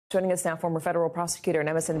Joining us now, former federal prosecutor and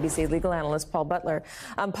MSNBC legal analyst Paul Butler.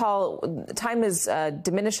 Paul, time is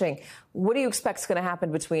diminishing. What do you expect is going to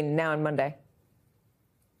happen between now and Monday?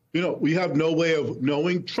 You know, we have no way of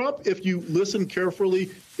knowing. Trump, if you listen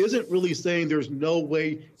carefully, isn't really saying there's no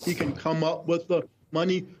way he can come up with the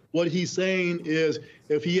money. What he's saying is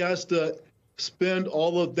if he has to spend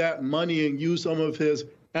all of that money and use some of his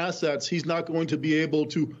assets, he's not going to be able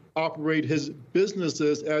to operate his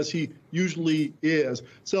businesses as he usually is.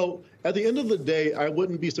 So at the end of the day, I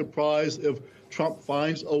wouldn't be surprised if Trump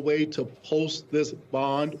finds a way to post this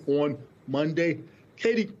bond on Monday.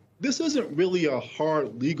 Katie, this isn't really a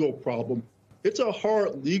hard legal problem. It's a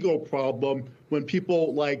hard legal problem when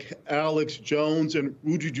people like Alex Jones and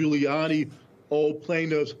Rudy Giuliani owe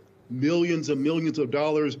plaintiffs millions and millions of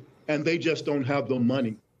dollars, and they just don't have the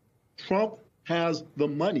money. Trump has the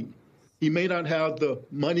money. He may not have the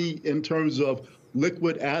money in terms of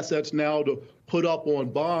liquid assets now to put up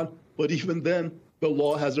on bond, but even then, the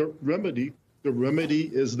law has a remedy. The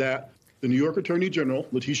remedy is that the New York Attorney General,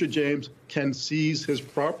 Letitia James, can seize his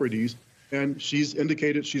properties, and she's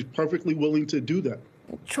indicated she's perfectly willing to do that.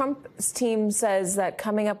 Trump's team says that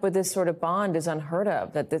coming up with this sort of bond is unheard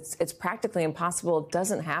of, that it's practically impossible. It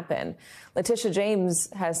doesn't happen. Letitia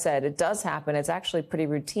James has said it does happen. It's actually pretty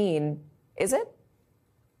routine. Is it?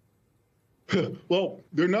 Well,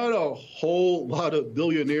 there are not a whole lot of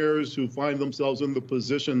billionaires who find themselves in the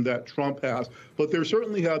position that Trump has, but there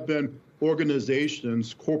certainly have been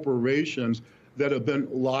organizations, corporations that have been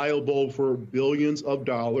liable for billions of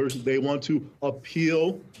dollars. They want to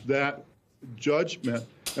appeal that judgment,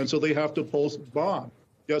 and so they have to post bond.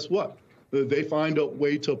 Guess what? They find a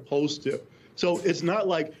way to post it. So it's not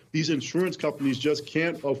like these insurance companies just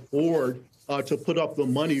can't afford to put up the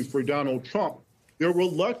money for Donald Trump. They're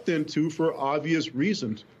reluctant to for obvious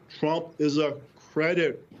reasons. Trump is a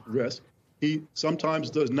credit risk. He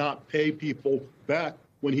sometimes does not pay people back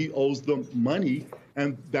when he owes them money,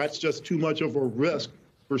 and that's just too much of a risk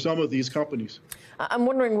for some of these companies. I'm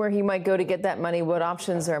wondering where he might go to get that money, what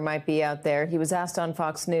options there might be out there. He was asked on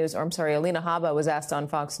Fox News, or I'm sorry, Alina Habba was asked on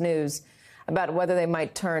Fox News about whether they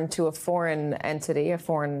might turn to a foreign entity, a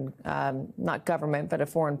foreign, not government, but a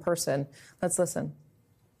foreign person. Let's listen.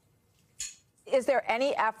 Is there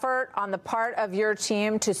any effort on the part of your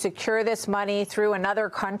team to secure this money through another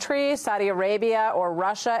country, Saudi Arabia or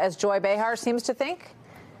Russia, as Joy Behar seems to think?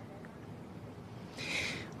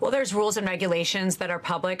 Well, there's rules and regulations that are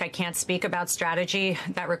public. I can't speak about strategy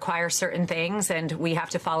that require certain things, and we have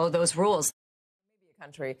to follow those rules. Maybe a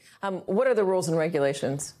country. What are the rules and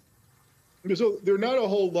regulations? So there are not a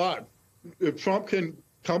whole lot. If Trump can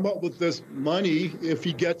come up with this money, if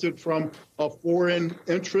he gets it from a foreign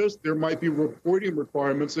interest, there might be reporting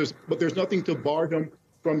requirements, but there's nothing to bar him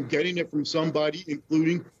from getting it from somebody,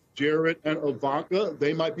 including Jared and Ivanka.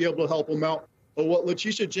 They might be able to help him out. But what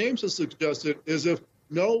Letitia James has suggested is if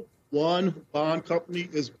no one bond company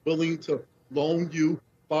is willing to loan you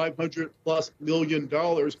 $500+ million,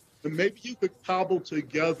 then maybe you could cobble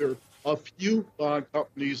together a few bond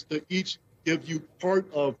companies to each give you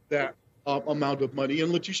part of that amount of money.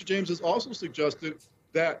 And Letitia James has also suggested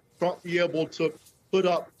that Trump be able to put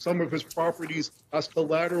up some of his properties as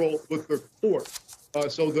collateral with the court.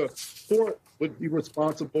 So the court would be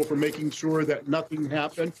responsible for making sure that nothing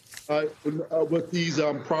happened with these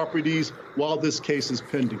properties while this case is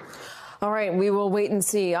pending. All right, we will wait and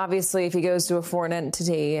see. Obviously, if he goes to a foreign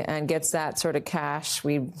entity and gets that sort of cash,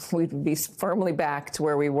 we'd be firmly back to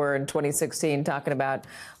where we were in 2016, talking about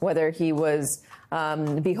whether he was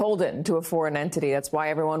beholden to a foreign entity. That's why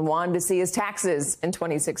everyone wanted to see his taxes in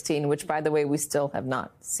 2016, which, by the way, we still have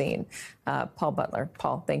not seen. Paul Butler.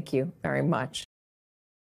 Paul, thank you very much.